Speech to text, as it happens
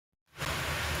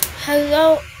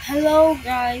Hello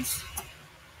guys.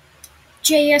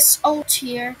 JS Alt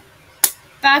here,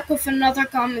 back with another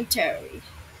commentary.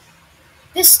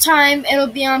 This time it'll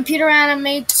be on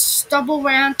PeterAnimate's double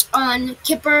rant on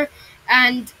Kipper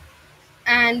and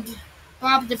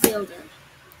Bob the Builder.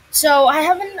 So I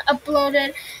haven't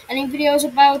uploaded any videos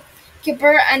about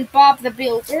Kipper and Bob the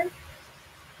Builder.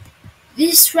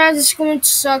 This double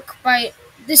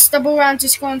rant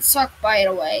is going to suck by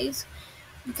the way,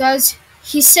 because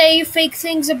he say fake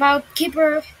things about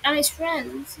Kipper and his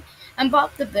friends and Bob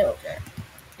the Builder.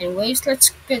 Anyways, let's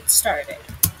get started.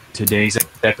 Today's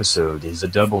episode is a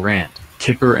double rant,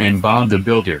 Kipper and Bob the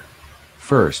Builder.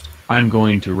 First, I'm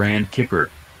going to rant Kipper.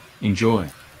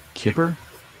 Enjoy. Kipper?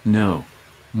 No.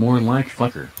 More like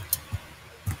fucker.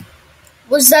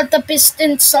 Was that the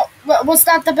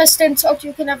best insult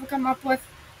you can ever come up with?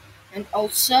 And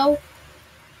also,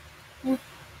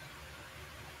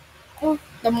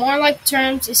 the more like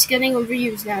terms is getting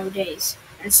overused nowadays.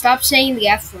 And stop saying the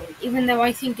F word, even though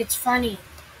I think it's funny.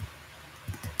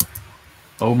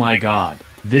 Oh my god,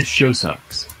 this show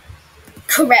sucks.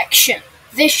 Correction,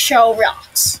 this show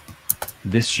rocks.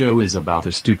 This show is about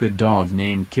a stupid dog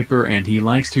named Kipper and he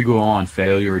likes to go on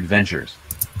failure adventures.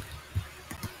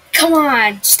 Come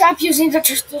on, stop using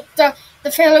the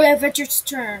failure adventures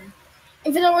term,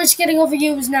 even though it's getting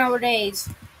overused nowadays.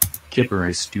 Kipper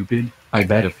is stupid. I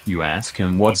bet if you ask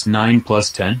him what's 9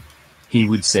 plus 10, he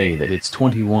would say that it's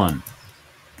 21.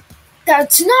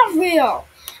 That's not real.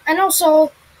 And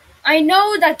also, I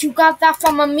know that you got that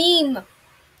from a meme.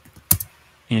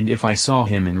 And if I saw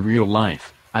him in real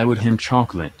life, I would him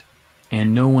chocolate.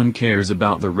 And no one cares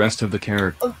about the rest of the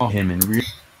character. Him in real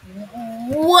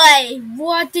Wait,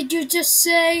 what did you just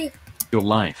say?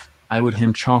 life, I would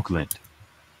him chocolate.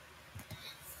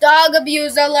 Dog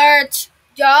abuse alert!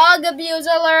 Dog abuse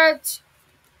alert!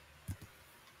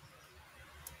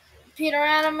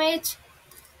 PeterAnimate's,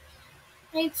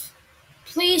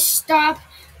 please stop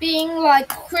being like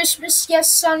Christmas, yes,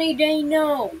 sunny day,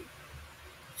 no.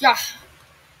 Yeah.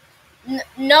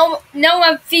 No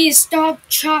one feeds dog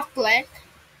chocolate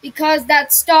because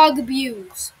that's dog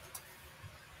abuse.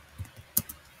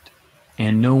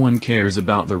 And no one cares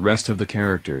about the rest of the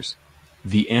characters.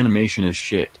 The animation is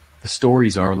shit, the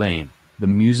stories are lame, the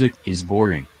music is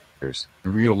boring. In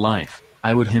real life,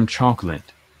 I would him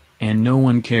chocolate. And no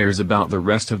one cares about the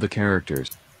rest of the characters.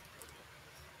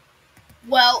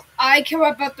 Well, I care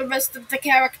about the rest of the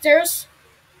characters.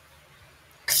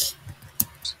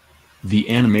 The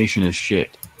animation is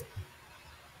shit.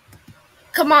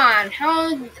 Come on,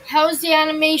 how's the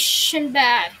animation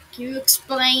bad? Can you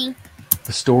explain?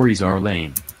 The stories are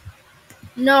lame.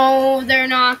 No, they're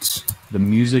not. The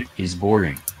music is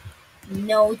boring.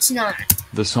 No, it's not.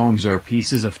 The songs are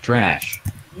pieces of trash.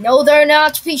 No, they're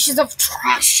not pieces of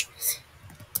trash.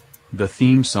 The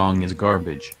theme song is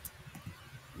garbage.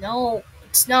 No,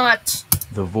 it's not.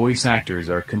 The voice actors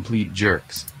are complete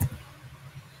jerks.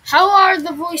 How are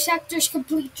the voice actors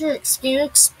complete jerks? Can you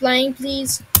explain,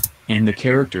 please? And the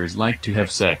characters like to have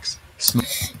sex.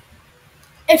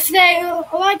 If they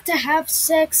like to have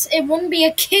sex, it wouldn't be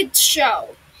a kid's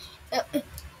show.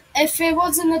 If it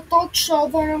was an adult show,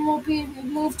 then it will be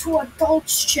moved to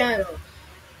adults channel.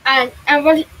 And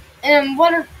what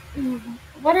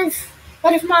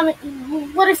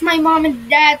if my mom and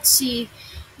dad sees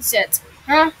it,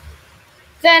 huh?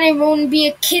 Then it won't be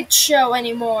a kid's show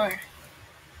anymore.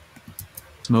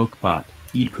 Smoke pot,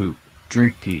 eat poop,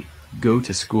 drink pee, go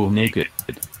to school naked,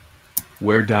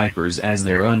 wear diapers as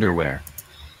their underwear.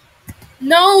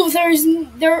 No,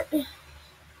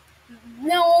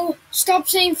 no, stop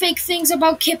saying fake things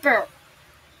about Kipper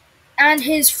and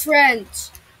his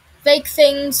friends. Fake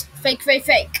things, fake.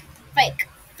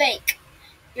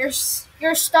 Your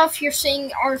stuff you're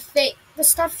saying are fake. The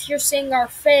stuff you're saying are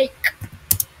fake.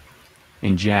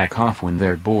 And jack off when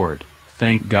they're bored.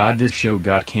 Thank God this show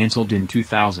got cancelled in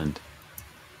 2000.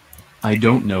 I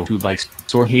don't know who likes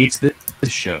or hates this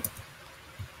show.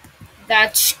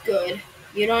 That's good.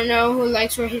 You don't know who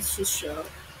likes or hates this show.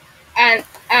 And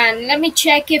let me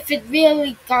check if it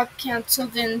really got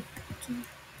cancelled in...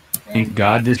 Thank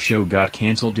God this show got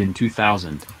cancelled in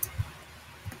 2000.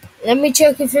 Let me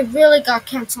check if it really got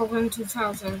cancelled in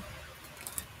 2000.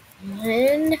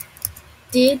 When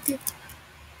did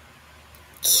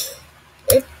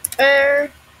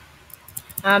Kipper...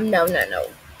 No.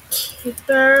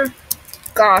 Kipper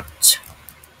got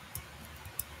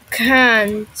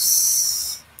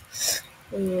cancelled.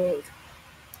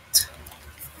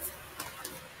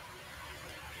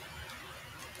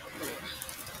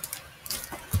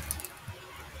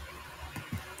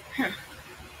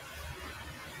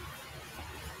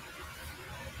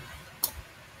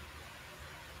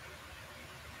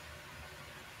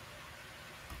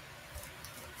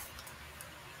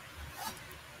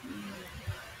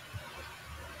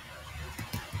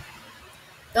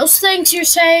 Those things you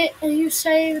say,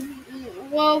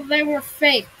 well, they were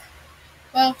fake.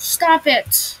 Well, stop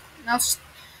it. Now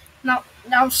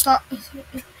stop.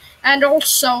 And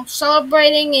also,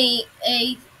 celebrating a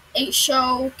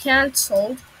show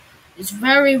canceled is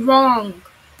very wrong.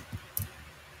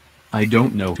 I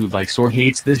don't know who likes or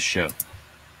hates this show,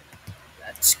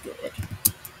 That's good.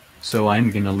 so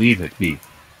I'm gonna leave it be.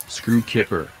 Screw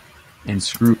Kipper. And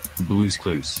screw Blue's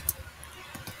Clues.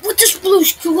 What does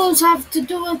Blue's Clues have to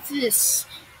do with this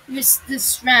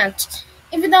rant?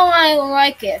 Even though I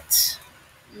like it,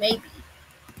 maybe.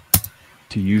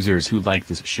 To users who like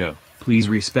this show, please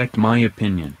respect my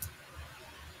opinion.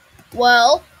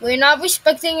 Well, we're not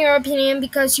respecting your opinion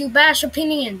because you bash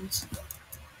opinions.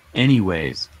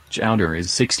 Anyways, Chowder is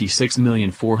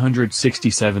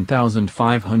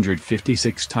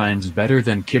 66,467,556 times better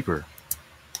than Kipper.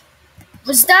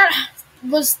 Was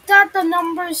that the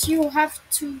numbers you have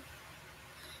to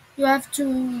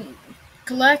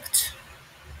collect?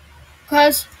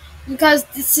 Because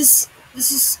this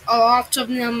is a lot of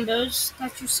numbers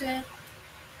that you said,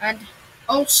 and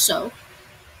also,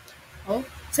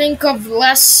 think of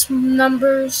less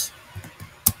numbers.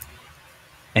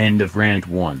 End of rant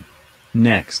 1.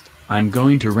 Next, I'm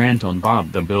going to rant on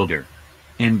Bob the Builder.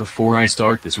 And before I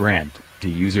start this rant, to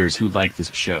users who like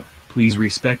this show, please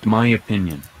respect my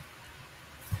opinion.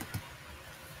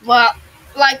 Well,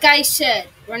 like I said,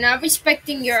 we're not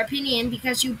respecting your opinion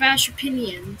because you bash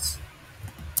opinions.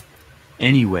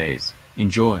 Anyways,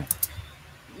 enjoy.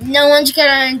 No one's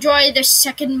gonna enjoy the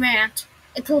second rant.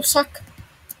 It will suck.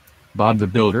 Bob the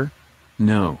Builder?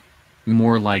 No.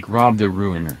 More like Rob the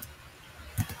Ruiner.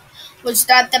 Was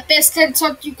that the best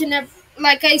insult you can ever...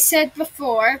 Like I said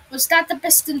before, was that the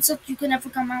best insult you can ever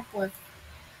come up with?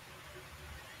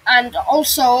 And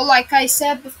also, like I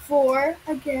said before,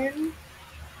 again,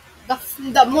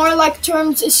 the more like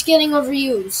terms is getting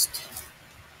overused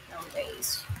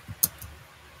nowadays.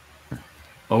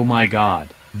 Oh my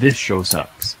god, this show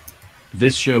sucks.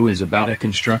 This show is about a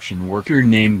construction worker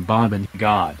named Bob and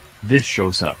god, this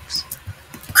show sucks.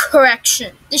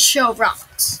 Correction, this show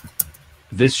rocks.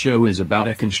 This show is about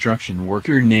a construction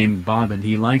worker named Bob and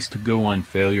he likes to go on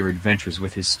failure adventures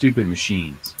with his stupid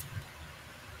machines.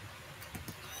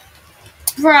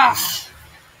 Bruh.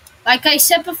 Like I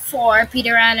said before,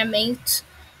 PeterAnimate's,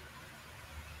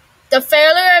 the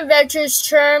failure adventures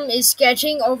term is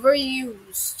getting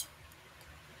overused.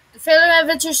 The failure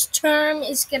adventures term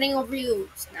is getting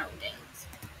overused nowadays.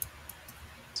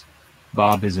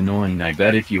 Bob is annoying. I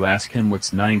bet if you ask him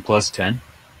what's 9 plus 10,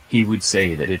 he would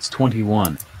say that it's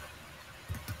 21.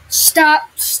 Stop.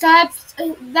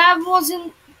 That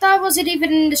wasn't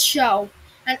even in the show.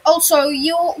 And also,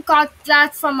 you got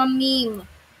that from a meme.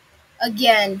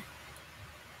 Again.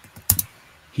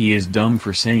 He is dumb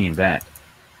for saying that.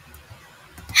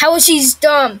 How is he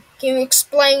dumb? Can you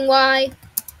explain why?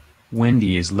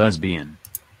 Wendy is lesbian.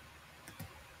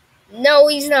 No,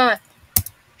 he's not.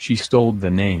 She stole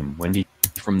the name Wendy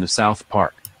from the South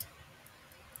Park.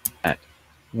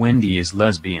 Wendy is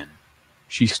lesbian.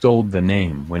 She stole the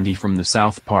name Wendy from the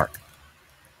South Park.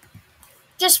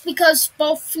 Just because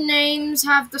both names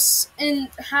have in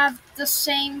the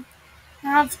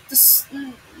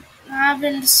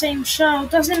same show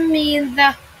doesn't mean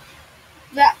that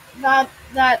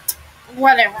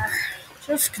whatever.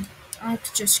 I'll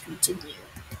just continue.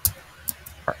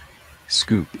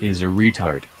 Scoop is a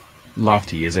retard.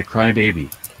 Lofty is a crybaby.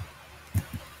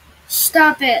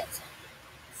 Stop it.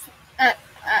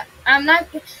 I'm not.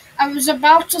 I was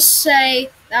about to say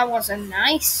that wasn't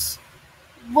nice.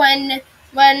 When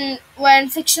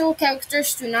fictional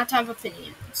characters do not have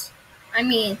opinions. I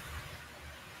mean,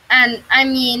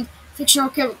 fictional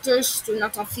characters do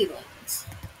not have feelings.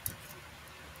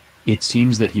 It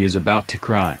seems that he is about to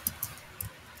cry.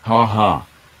 Ha ha.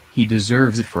 He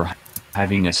deserves it for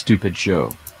having a stupid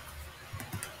show.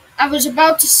 I was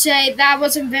about to say that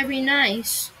wasn't very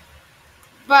nice.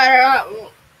 But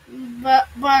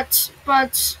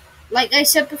like I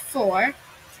said before,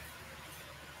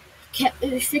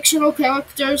 fictional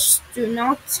characters do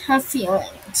not have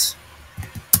feelings.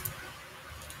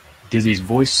 Dizzy's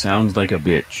voice sounds like a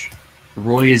bitch.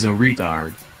 Roy is a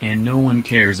retard, and no one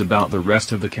cares about the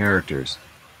rest of the characters.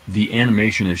 The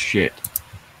animation is shit.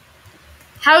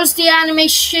 How's the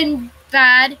animation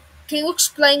bad? Can you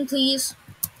explain, please?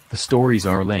 The stories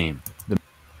are lame. The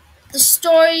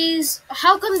stories...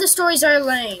 How come the stories are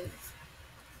lame?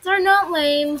 They're not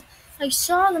lame. I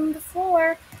saw them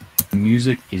before. The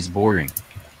music is boring.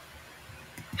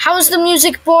 How is the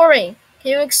music boring?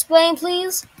 Can you explain,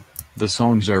 please? The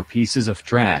songs are pieces of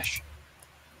trash.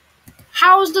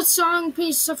 How is the song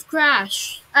piece of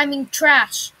trash?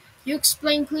 You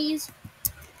explain, please?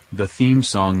 The theme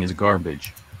song is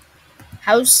garbage.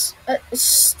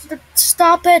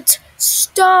 Stop it!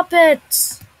 Stop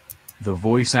it! The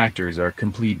voice actors are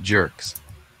complete jerks.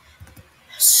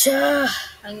 So,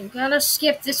 I'm gonna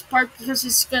skip this part because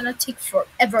it's gonna take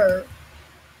forever.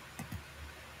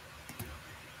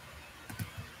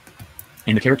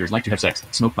 And the characters like to have sex,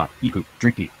 smoke pot, eat poop,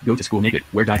 drink pee, go to school naked,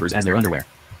 wear diapers as their underwear.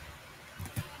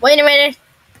 Wait a minute.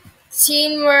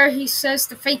 Scene where he says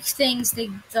the fake things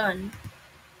they've done.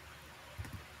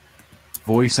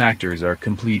 Voice actors are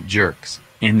complete jerks,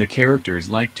 and the characters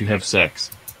like to have sex.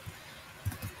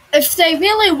 If they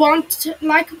really want to,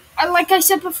 like I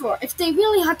said before, if they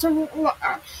really had to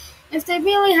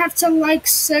like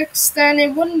sex, then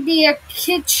it wouldn't be a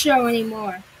kids show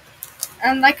anymore.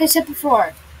 And like I said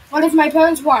before, what if my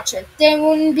parents watch it? They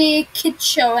wouldn't be a kids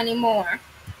show anymore.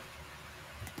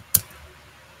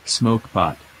 Smoke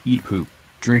pot, eat poop,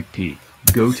 drink pee,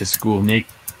 go to school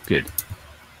naked.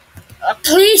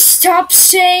 Please stop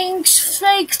saying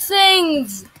fake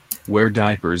things. Wear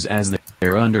diapers as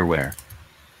their underwear.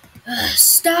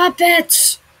 Stop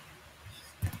it.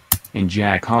 And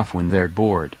jack off when they're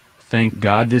bored. Thank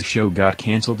God this show got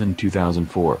cancelled in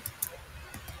 2004.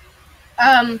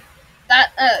 Let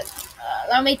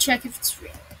me check if it's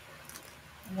real.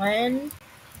 When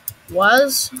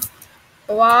was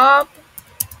Bob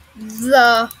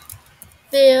the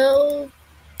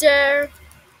Builder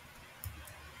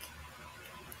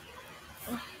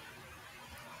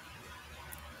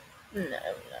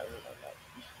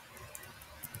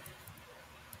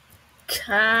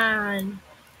cancelled?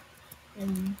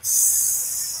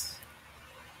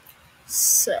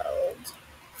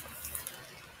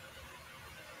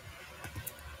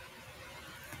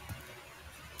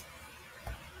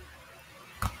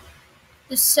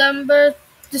 December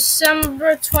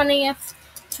 20th,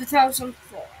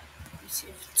 2004. Let's see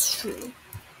if it's true.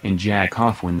 And jack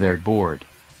off when they're bored.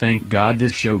 Thank God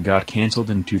this show got cancelled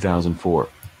in 2004.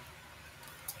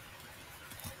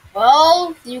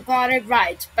 Well, you got it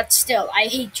right, but still, I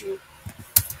hate you.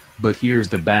 But here's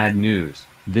the bad news.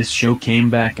 This show came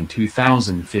back in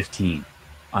 2015.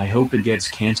 I hope it gets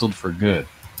cancelled for good.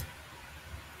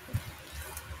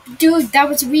 Dude, that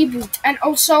was a reboot, and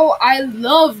also, I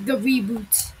love the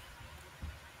reboots.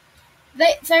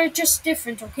 They're just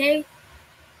different, okay?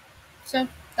 So,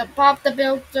 the Bob the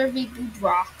Builder reboot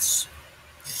rocks.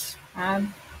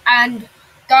 And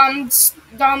Dom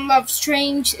Love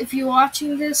Strange, if you're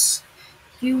watching this,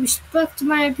 you respect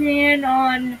my opinion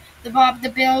on the Bob the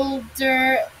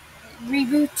Builder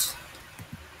reboot?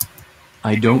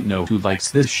 I don't know who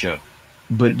likes this show.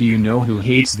 But do you know who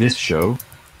hates this show?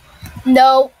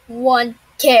 No one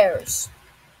cares.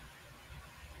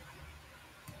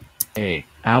 Hey,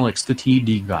 Alex the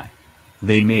TD guy.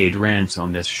 They made rants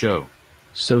on this show.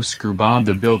 So screw Bob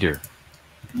the Builder.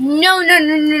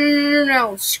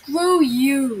 No. Screw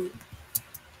you.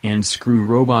 And screw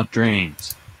Robot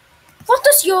Drains. What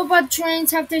does Robot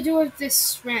Drains have to do with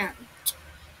this rant?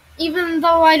 Even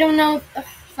though I don't know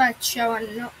that show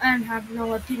and have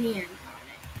no opinion on it.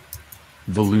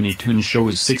 The Looney Tunes show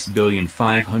is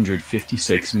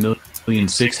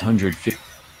 6,556,650.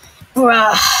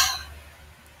 Bruh.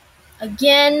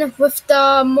 Again, with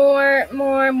the more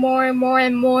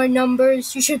and more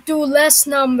numbers. You should do less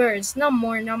numbers, not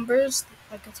more numbers.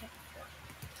 Like I said before.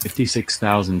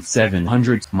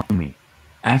 56,700. Mommy.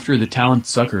 After the Talent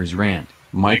Suckers rant,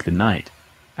 Mike the Knight.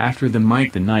 After the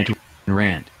Mike the Knight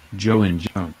rant, Joe and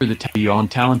Joan. After the on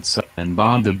Talent Suck and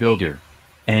Bob the Builder.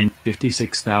 And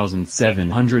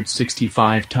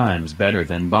 56,765 times better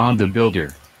than Bob the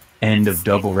Builder. End of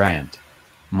double rant.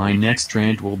 My next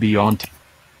rant will be on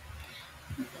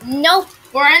Nope,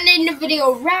 we're ending the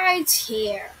video right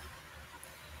here.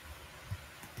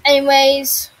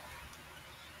 Anyways,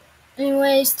 the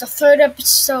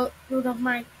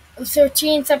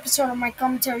 13th episode of my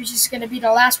commentaries is going to be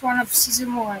the last one of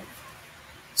Season 1.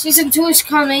 Season 2 is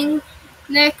coming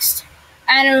next,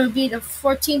 and it will be the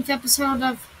 14th episode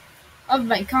of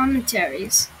my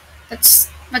commentaries. But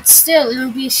still, it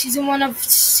will be Season 1 of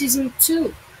Season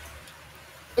 2.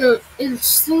 It'll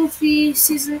still be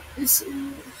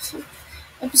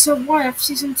episode 1 of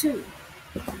Season 2.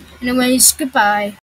 Anyways, goodbye.